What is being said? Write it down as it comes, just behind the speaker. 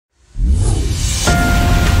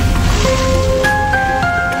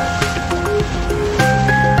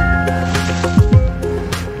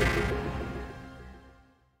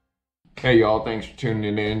Hey y'all, thanks for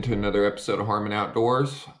tuning in to another episode of Harmon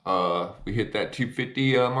Outdoors. We hit that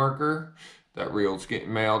 250 marker. That reel's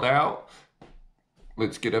getting mailed out.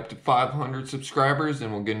 Let's get up to 500 subscribers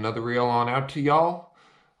and we'll get another reel on out to y'all.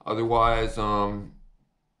 Otherwise,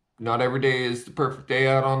 not every day is the perfect day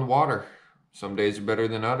out on the water. Some days are better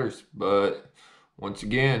than others, but once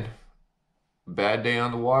again, a bad day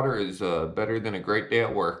on the water is better than a great day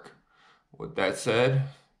at work. With that said,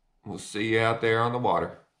 we'll see you out there on the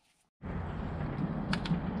water.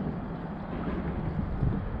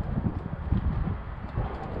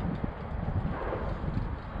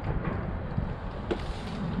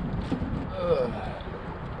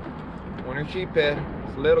 Winter sheephead.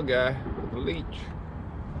 It's a little guy with a leech.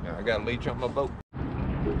 Yeah, I got a leech on my boat.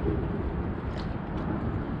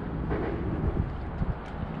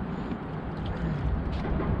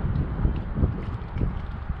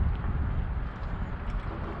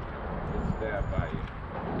 Stab by you.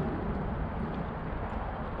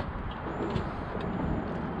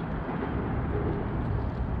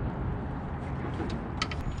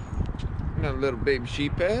 Another little baby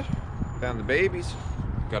sheephead. Found the babies.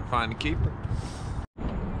 Gotta find the keeper.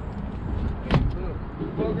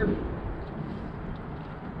 Booger.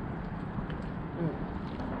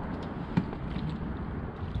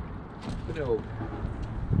 Get over.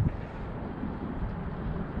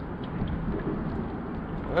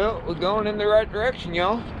 Well, we're going in the right direction,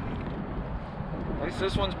 y'all. At least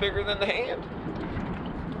this one's bigger than the hand.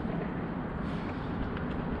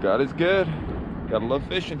 God is good. Gotta love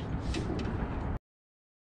fishing.